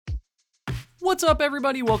What's up,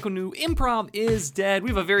 everybody? Welcome to Improv is Dead. We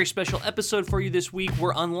have a very special episode for you this week.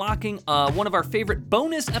 We're unlocking one of our favorite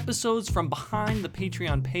bonus episodes from behind the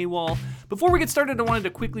Patreon paywall. Before we get started, I wanted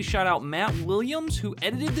to quickly shout out Matt Williams, who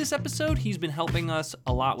edited this episode. He's been helping us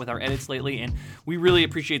a lot with our edits lately, and we really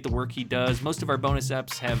appreciate the work he does. Most of our bonus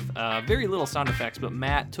eps have very little sound effects, but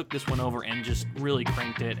Matt took this one over and just really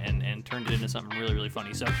cranked it and turned it into something really, really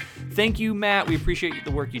funny. So thank you, Matt. We appreciate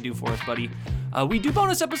the work you do for us, buddy. We do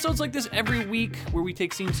bonus episodes like this every week where we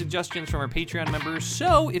take scene suggestions from our Patreon members.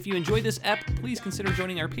 So if you enjoyed this ep, please consider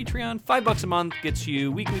joining our Patreon. $5 a month gets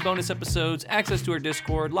you weekly bonus episodes, access to our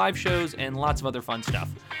Discord, live shows, and lots of other fun stuff.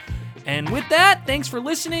 And with that, thanks for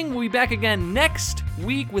listening. We'll be back again next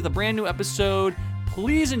week with a brand new episode.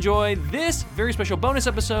 Please enjoy this very special bonus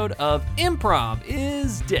episode of Improv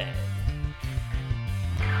is Dead.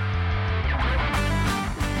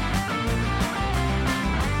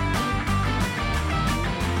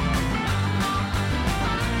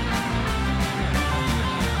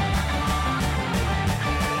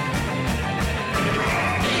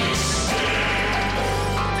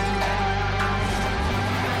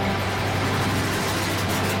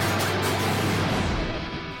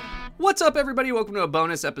 What's up, everybody? Welcome to a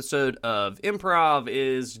bonus episode of Improv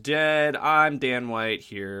is Dead. I'm Dan White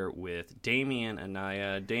here with Damian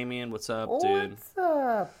Anaya. Damian, what's up, dude? What's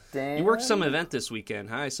up, Dan? You worked some event this weekend,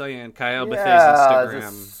 huh? I saw you on Kyle Buffet's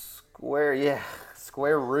Instagram.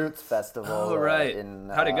 Square Roots Festival. Oh, right.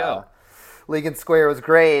 How'd it go? Lincoln Square was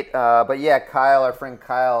great, but yeah, Kyle, our friend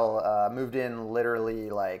Kyle, moved in literally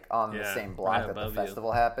like on the same block that the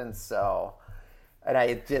festival happened, so... And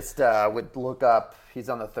I just would look up. He's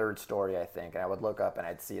on the third story, I think. And I would look up, and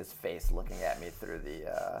I'd see his face looking at me through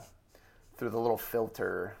the little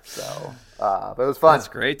filter. So, but it was fun. That's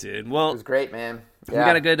great, dude. Well, it was great, man. Yeah. We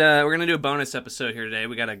got a good. We're gonna do a bonus episode here today.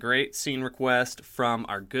 We got a great scene request from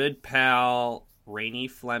our good pal Rainey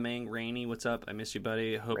Fleming. Rainey, what's up? I miss you,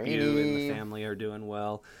 buddy. Hope Rainey. You and the family are doing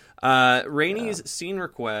well. Rainey's scene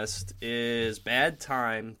request is "Bad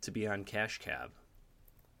Time to Be on Cash Cab."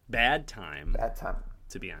 Bad time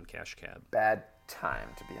to be on Cash Cab. Bad time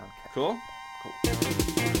to be on Cash. Cool? Cool.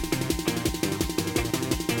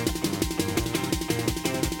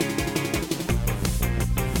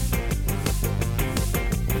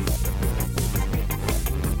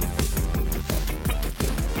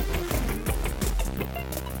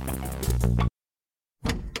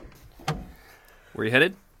 Where you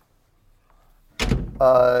headed?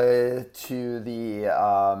 To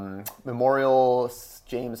the Memorial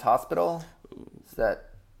James Hospital. Is that?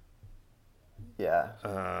 Yeah.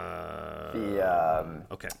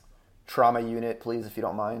 Okay. Trauma unit, please, if you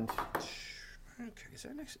don't mind. Okay. Is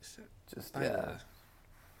that next? Just yeah.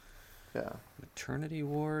 Yeah. Maternity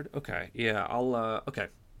ward. Okay. Yeah. I'll. Okay.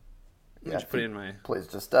 Let me just put it in my. Please,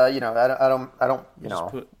 just I don't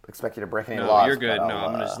expect you to break any laws. No, you're good. No,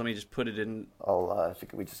 let me just put it in.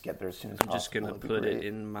 If we just get there as soon as possible. I'm just gonna put it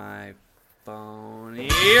in my phone.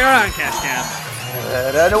 You're on Cash Cab.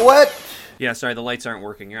 I know what? Yeah, sorry, the lights aren't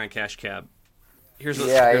working. You're on Cash Cab. Here's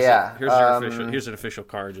your official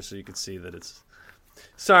card, just so you can see that it's.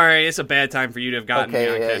 Sorry, it's a bad time for you to have gotten me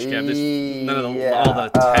on Cash Cab. All the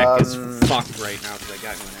tech is fucked right now because I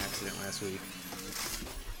got into an accident last week.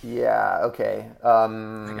 Yeah, okay.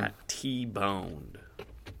 I got T-boned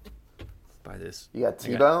by this. You got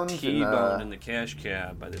T-boned? T-boned in the Cash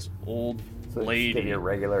Cab by this old lady. Your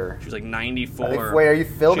regular. She was like 94. Wait, are you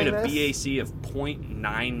filming this? She had a BAC of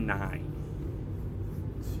 .99.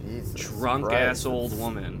 Jesus Drunk-ass old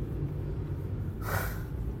woman.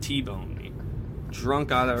 T-boned me.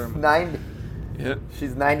 Drunk out of her... 90. Yep.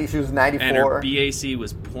 She's 90. She was 94. And her BAC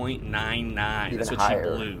was .99. That's what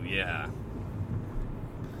higher. She blew, yeah.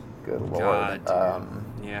 Good Lord. God,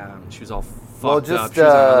 dude. Yeah, she was all fucked up. She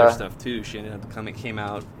was on other stuff, too. She ended up came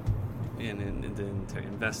out in the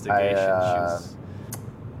investigation.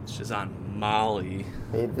 She's on Molly.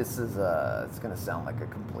 Hey, this is, it's going to sound like a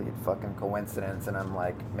complete fucking coincidence, and I'm,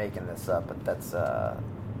 like, making this up, but that's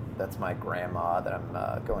my grandma that I'm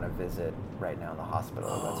going to visit right now in the hospital.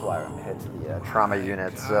 That's why I'm headed to the trauma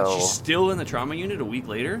unit. God. So she's still in the trauma unit a week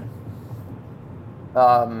later?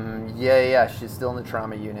 Yeah, she's still in the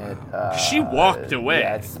trauma unit. She walked away.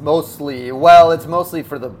 Yeah, it's mostly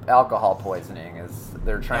for the alcohol poisoning.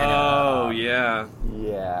 They're trying to. Oh yeah.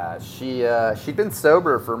 Yeah, she'd been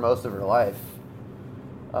sober for most of her life,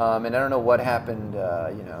 and I don't know what happened.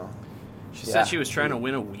 She said she was trying to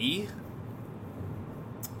win a Wii.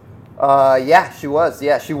 Yeah, she was.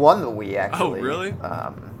 Yeah, she won the Wii actually. Oh really?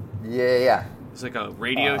 Yeah. It's like a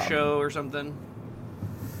radio show or something.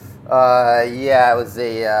 Yeah, it was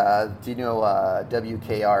a. Do you know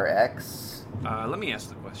WKRX? Let me ask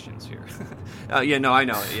the question. questions here. Yeah, no, I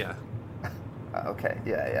know it. Yeah. Okay.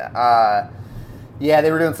 Yeah. Yeah,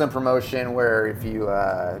 they were doing some promotion where if you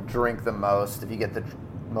drink the most, if you get the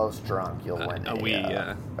most drunk, you'll win a Wii.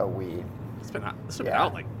 Yeah. A Wii. It's been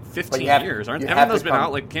out like 15 years. Haven't those been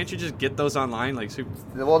out? Like, can't you just get those online? Like,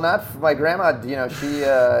 well, not for my grandma.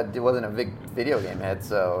 She wasn't a big video game head,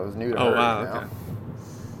 so it was new to her. Oh wow. Okay.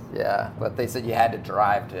 Yeah, but they said you had to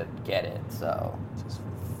drive to get it, so,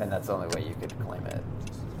 and that's the only way you could claim it.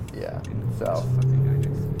 Yeah. So.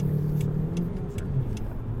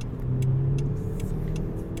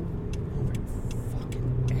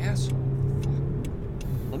 Asshole.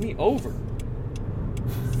 Let me over.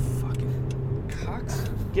 Fucking cocks.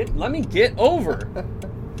 Let me get over.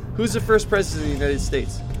 Who's the first president of the United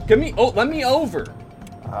States? Let me over.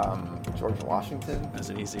 George Washington. That's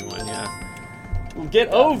an easy one, yeah. Well, get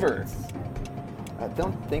over. I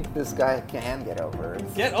don't think this guy can get over.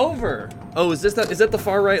 Get over. Oh, is that the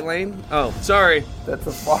far right lane? Oh, sorry. That's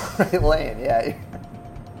the far right lane, yeah.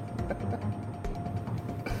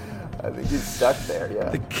 I think he's stuck there, yeah.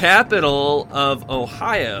 The capital of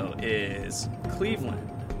Ohio is Cleveland,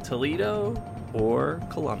 Toledo, or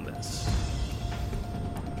Columbus.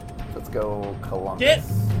 Let's go Columbus. Get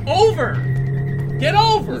over! Get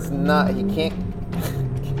over! He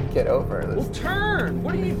can't get over this. Well, turn!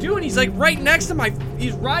 What are you doing? He's like right next to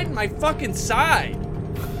he's riding my fucking side.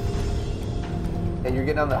 And you're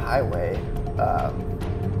getting on the highway.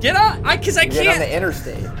 Get on! Because I can't. Get on the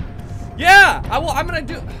interstate. Yeah! I'm gonna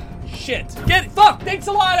do... Shit. Fuck! Thanks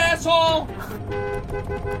a lot, asshole!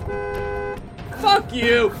 Fuck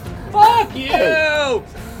you! Fuck you!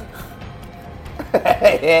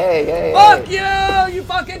 Hey! Fuck you! You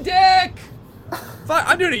fucking dick! Fuck!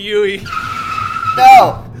 I'm doing a Yui.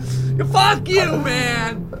 No! Fuck you,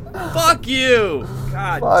 man! Fuck you!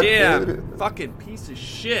 God damn! Dude. Fucking piece of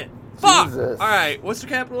shit! Fuck! Jesus. All right, what's the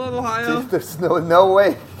capital of Ohio? Dude, there's no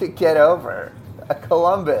way to get over.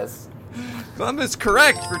 Columbus. Columbus,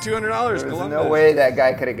 correct for $200. There's Columbus. no way that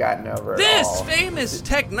guy could have gotten over. This famous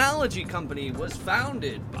technology company was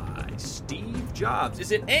founded by Steve Jobs.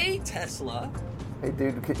 Is it A, Tesla, Hey,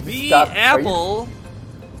 dude, could you B, stop? Apple,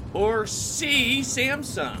 or C,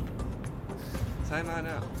 Samsung? Time on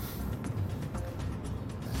out.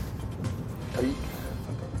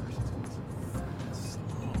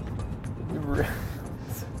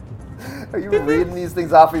 Are you reading these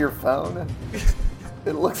things off of your phone?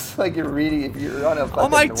 It looks like you're reading if you're on a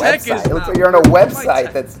fucking website. It looks like you're on a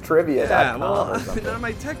website that's trivia. Yeah, well, none of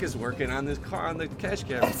my tech is working on this car on the cash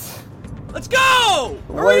cab. Let's go!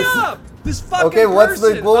 Hurry up! This fucking Okay, what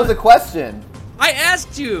was the question? I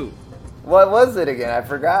asked you. What was it again? I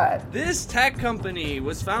forgot. This tech company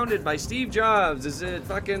was founded by Steve Jobs. Is it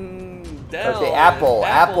fucking Dell? Okay, Apple.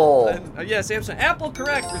 And, yeah, Samsung. Apple,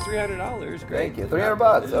 correct, for $300. Great. Thank you.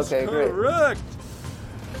 $300. Okay, great. Correct.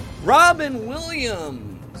 Robin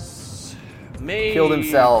Williams killed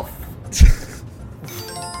himself.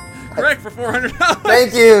 Correct, for $400.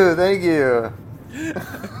 Thank you. Thank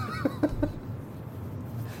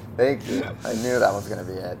you. I knew that was going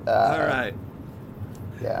to be it. All right.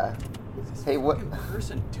 Yeah. Hey, what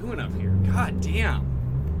person doing up here? God damn.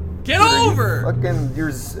 Get over!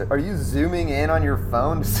 Are you zooming in on your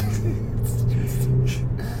phone?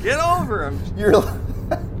 Get over him. You're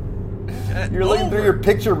looking through your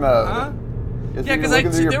picture mode. Huh? Yeah, because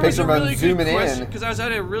there was a really good question. Because I was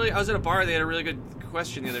at a bar. They had a really good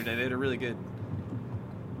question the other day. They had a really good.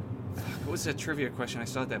 What was that trivia question I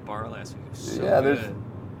saw at that bar last week? It was so good.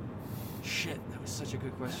 Shit, that was such a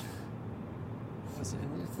good question. What was it?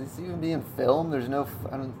 Is this even being filmed? There's no.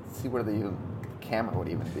 I don't see where the camera would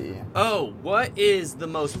even be. Oh, what is the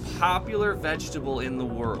most popular vegetable in the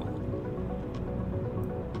world?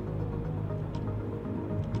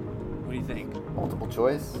 What do you think? Multiple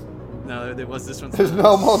choice? No, there was this one. There's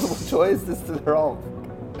no multiple choice. They're all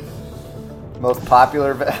most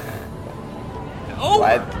popular. Over.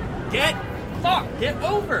 What? Get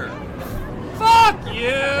over. Fuck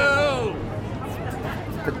you.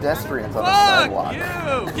 Pedestrians on the sidewalk.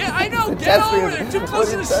 Fuck you. Yeah, I know. Get over. They're too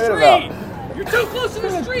close to the street. You're too close to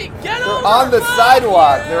the street. Get over. They're on the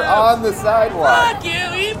sidewalk. They're on the sidewalk. Fuck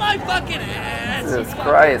you. Eat my fucking ass. Jesus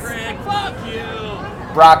Christ. Fuck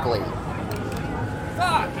you. Broccoli.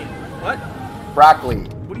 Fuck it. What? Broccoli.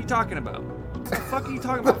 What are you talking about? What the fuck are you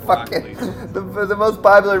talking about? Broccoli? The most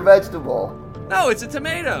popular vegetable. No, it's a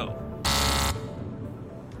tomato.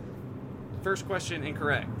 First question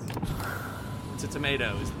incorrect. It's a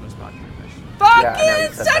tomato is the most popular vegetable.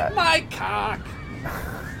 Fucking suck my cock.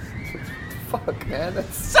 Fuck, man.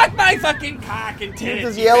 Suck my fucking cock and titties. You're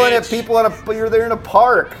just yelling at people you're there in a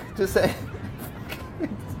park. Just say.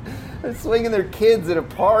 They're swinging their kids at a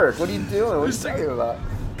park. What are you doing? What are you talking about?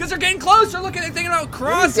 Because they're getting closer. Look at it, thinking about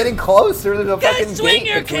crossing. Getting closer. There's a fucking swing gate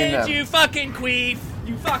your between kids, them. you fucking queef.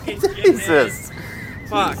 You fucking Jesus.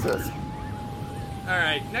 Fuck. Jesus. All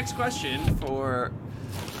right, next question for,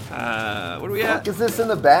 what do we What at? is this in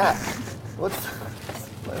the back? What's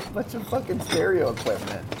a bunch of fucking stereo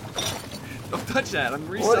equipment? Don't touch that, I'm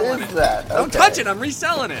reselling it. What is that? Don't touch it, I'm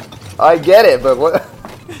reselling it. I get it, but what?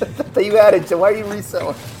 You added to, why are you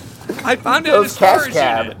reselling? I found it in a storage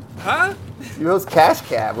unit. Huh? You those cash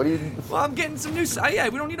cab. What do you? Well, I'm getting some new. Yeah,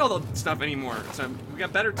 we don't need all the stuff anymore. So we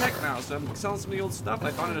got better tech now. So I'm selling some of the old stuff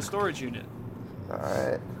I found in a storage unit. All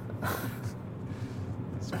right.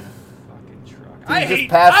 This fucking truck. You I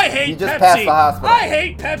hate you just Pepsi. passed the hospital. I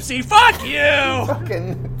hate Pepsi. Fuck you.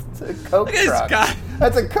 Fucking, it's a Coke Look at this truck. guy.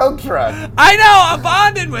 That's a Coke truck. I know. I'm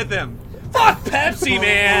bonding with him. Fuck Pepsi,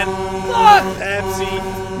 man. Fuck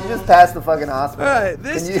Pepsi. You just passed the fucking hospital. All right,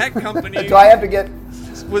 this tech company. Do I have to get?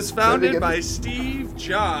 Was founded by Steve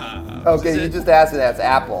Jobs. Okay, you just asked it. That's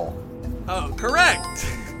Apple. Oh, correct.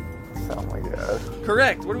 Oh my god.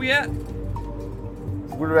 Correct. What are we at?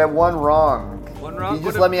 We're at one wrong. One wrong. Can you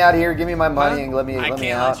just let me out here, give me my money, and let me I let me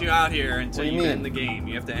can't out? let you out here until What do you you end mean? the game.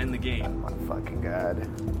 You have to end the game. Oh my fucking god.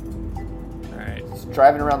 All right. Just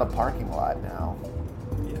driving around the parking lot now.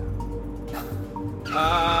 Yeah.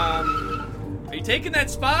 Are you taking that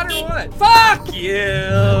spot or what? Fuck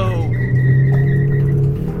you!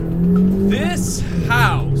 This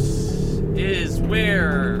house is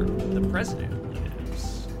where the president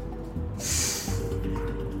lives.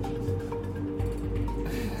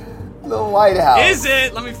 The White House. Is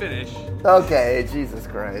it? Let me finish. Okay, Jesus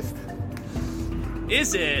Christ.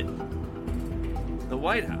 Is it the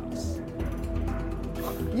White House?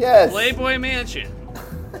 Yes. Playboy Mansion?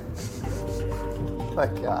 Oh my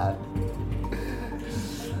god.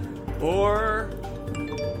 Or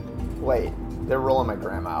Wait, they're rolling my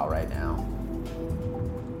grandma out right now.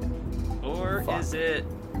 Or Fuck. is it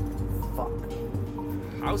Fuck.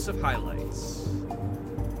 House of Highlights?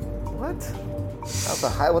 What?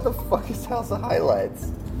 What the fuck is House of Highlights?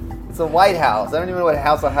 It's a White House. I don't even know what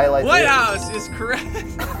House of Highlights White is. House is correct.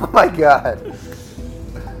 Oh my god.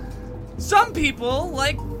 Some people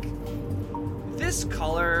like this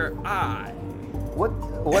color eye.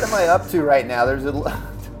 What am I up to right now? There's a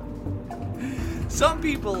Some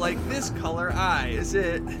people like this color eye. Is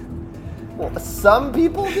it? well, some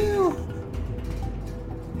people do.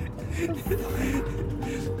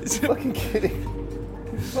 Is Fucking kidding.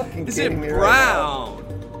 Fucking Is kidding it me brown?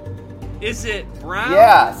 Is it brown? Right now.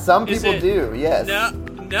 Yeah, some Is people it- do. Yes.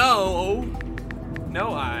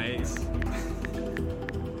 No eyes.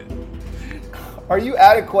 Are you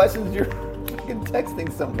out of questions? You're fucking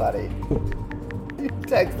texting somebody. You're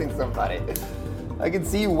texting somebody. I can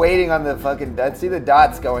see you waiting on the fucking. I see the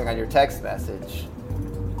dots going on your text message.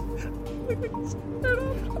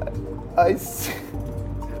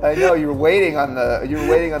 I know you're waiting on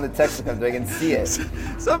the text to come through. I can see it.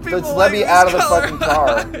 Some people Just like let me this out of the color fucking car.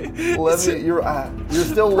 eye. Let me. You're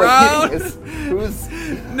still brown?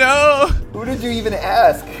 waiting. No. Who did you even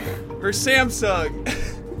ask? Or Samsung.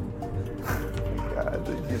 God,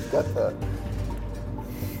 you've got the.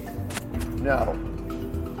 No.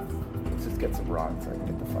 Let's just get some wrong so I can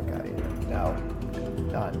get the fuck out of here. No.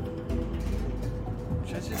 Done.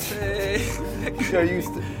 Should I just say? Are you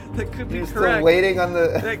That could be you're correct. still waiting on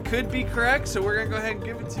the. That could be correct, so we're gonna go ahead and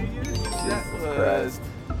give it to you. Christ.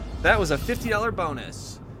 That was a $50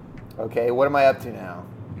 bonus. Okay, what am I up to now?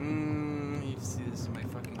 You see this in my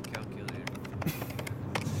fucking calculator.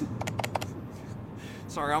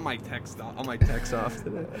 Sorry, all my text off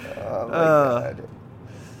today. Oh my god.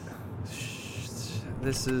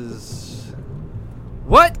 This is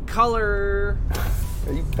what color?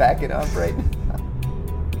 Are you backing up right now?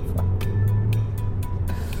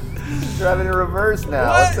 Driving in reverse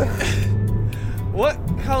now. What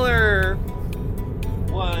color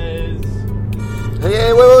was?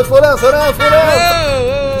 Hey, wait, slow down.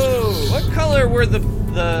 Whoa! What color were the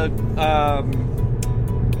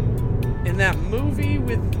in that movie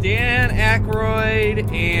with Dan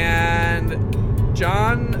Aykroyd and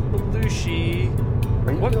John Belushi?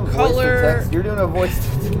 Are you What doing color- voice to text? You're doing a voice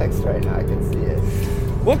to text right now. I can see it.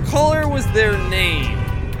 What color was their name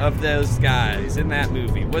of those guys in that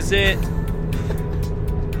movie? Was it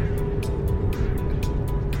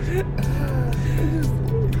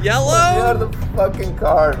yellow? Get out of the fucking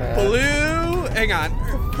car, man. Blue? Hang on.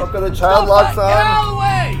 Fuck, are the child locks Get on? out of the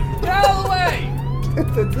way! Get out of the way!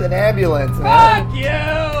 It's an ambulance, man. Fuck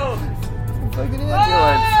you! Fucking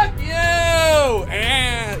ambulance. Fuck you!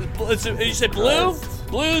 And you said blue?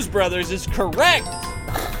 Blues Brothers is correct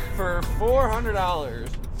for $400.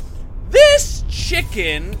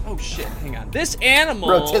 chicken. Oh shit! Hang on. This animal.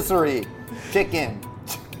 Rotisserie. Chicken.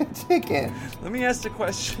 Chicken. Let me ask the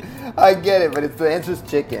question. I get it, but the answer's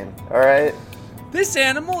chicken. All right. This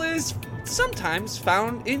animal is sometimes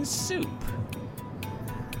found in soup.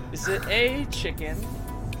 Is it A, chicken?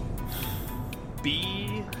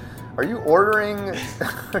 B. Are you ordering?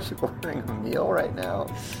 Are you ordering a meal right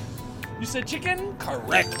now? You said chicken?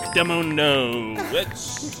 Correctamundo.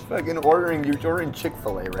 It's fucking ordering. You're ordering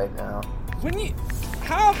Chick-fil-A right now.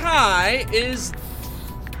 How high is?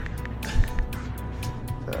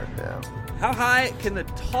 Oh, damn. How high can the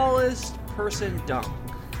tallest person dunk?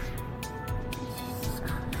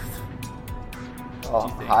 Oh,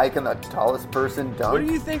 high can the tallest person dunk? What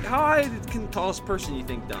do you think? How high can the tallest person you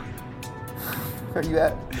think dunk? Are you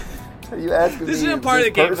asking This me? isn't part of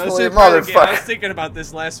the game. Personally, I was thinking about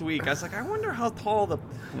this last week. I was like, I wonder how tall the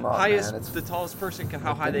tallest person can,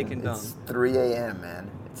 how high they can dunk. It's 3 a.m., man.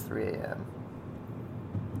 It's 3 a.m.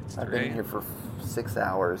 I've been here for 6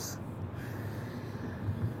 hours.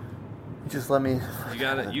 Just let me.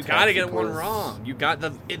 You gotta get one wrong. You got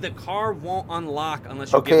the car won't unlock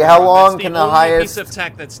unless you. Okay, get how one long That's can the the only highest piece of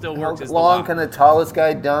tech that still works? How is the long lock. can the tallest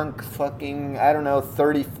guy dunk? Fucking, I don't know,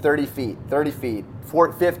 30 feet, 50 feet.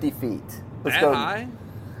 Let's that go. High?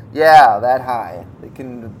 Yeah, that high. They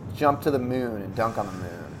can jump to the moon and dunk on the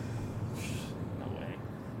moon. No way.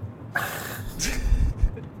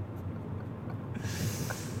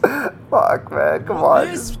 Fuck, man, come on.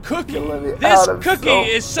 This cookie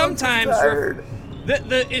is is sometimes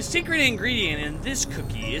the secret ingredient in this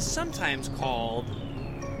cookie is sometimes called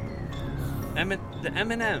the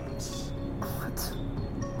M&Ms. What?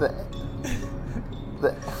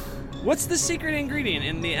 What's the secret ingredient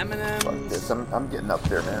in the M&Ms? Fuck this. I'm getting up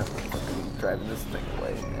there, man. I'm fucking driving this thing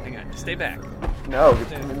away, man. Hang on, stay back. No,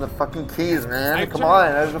 give me the fucking keys, man. Come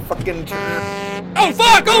on, there's a fucking. Oh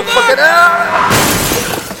fuck! Oh fuck!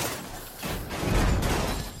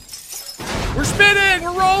 We're spinning!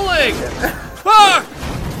 We're rolling! Fuck! Fuck!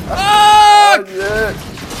 Oh,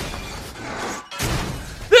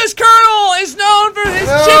 this Colonel is known for his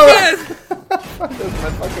chicken! That's my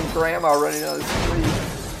fucking grandma running down the street.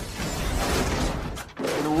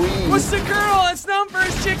 What's the Colonel that's known for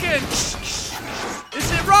his chicken?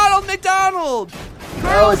 Is it Ronald McDonald?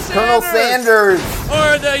 No, it's Colonel Sanders.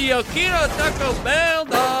 Or the Yokito Taco Bell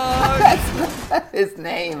dog? That's his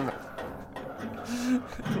name.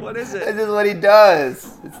 What is it? It's just what he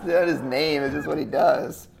does. It's not his name. It's just what he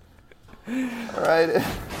does. All right.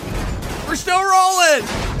 We're still rolling.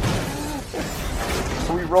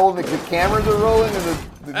 Are we rolling? The cameras are rolling, and the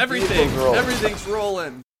vehicles rolling. Everything's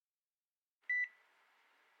rolling.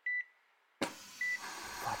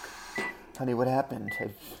 Fuck, honey, what happened?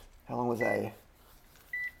 How long was I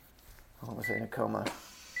in a coma?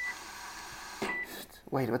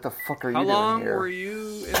 Wait, what the fuck are you doing here? How long were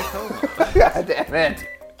you in a coma? God damn it.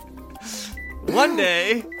 1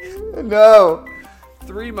 day. No.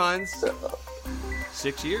 3 months.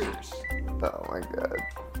 6 years. Oh my god.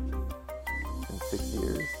 In 6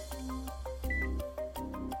 years.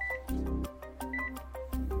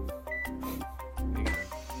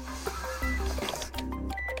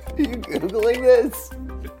 Are you Googling this?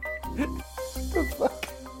 The fuck?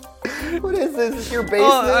 What is this? Is this your basement?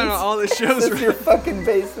 Oh, I don't know. All the shows. Is this your fucking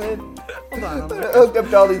basement? Hold on. I'm hooked up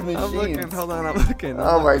to all these machines. I'm looking. Hold on. I'm looking.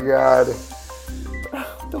 Oh my god.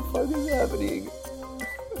 What the fuck is happening?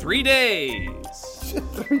 3 days.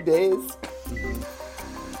 3 days?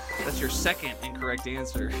 That's your second incorrect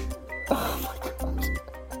answer. Oh my god.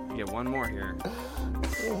 You get one more here.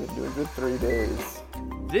 I've been doing good 3 days.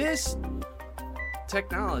 This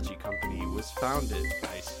technology company was founded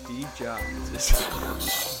by Steve Jobs.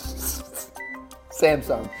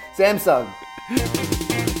 Samsung.